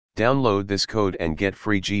Download this code and get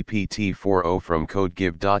free GPT-4o from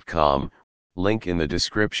codegive.com, link in the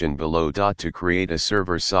description below. To create a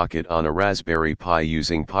server socket on a Raspberry Pi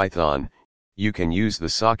using Python, you can use the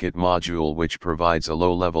socket module, which provides a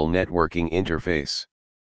low-level networking interface.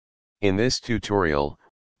 In this tutorial,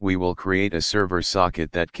 we will create a server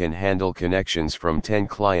socket that can handle connections from 10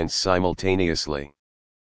 clients simultaneously.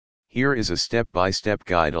 Here is a step-by-step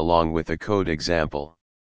guide along with a code example.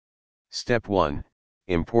 Step 1.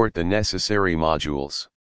 Import the necessary modules.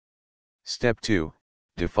 Step 2.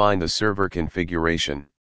 Define the server configuration.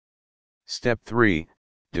 Step 3.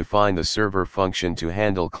 Define the server function to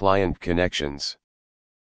handle client connections.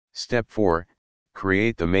 Step 4.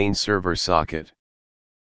 Create the main server socket.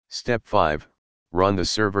 Step 5. Run the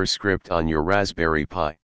server script on your Raspberry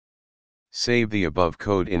Pi. Save the above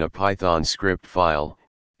code in a Python script file,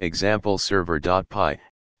 example server.py,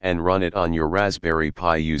 and run it on your Raspberry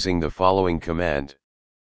Pi using the following command.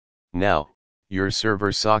 Now, your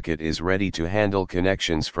server socket is ready to handle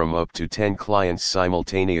connections from up to 10 clients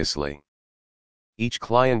simultaneously. Each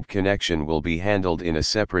client connection will be handled in a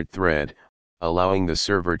separate thread, allowing the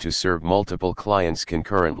server to serve multiple clients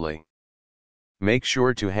concurrently. Make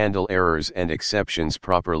sure to handle errors and exceptions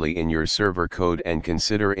properly in your server code and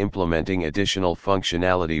consider implementing additional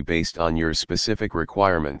functionality based on your specific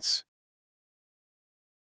requirements.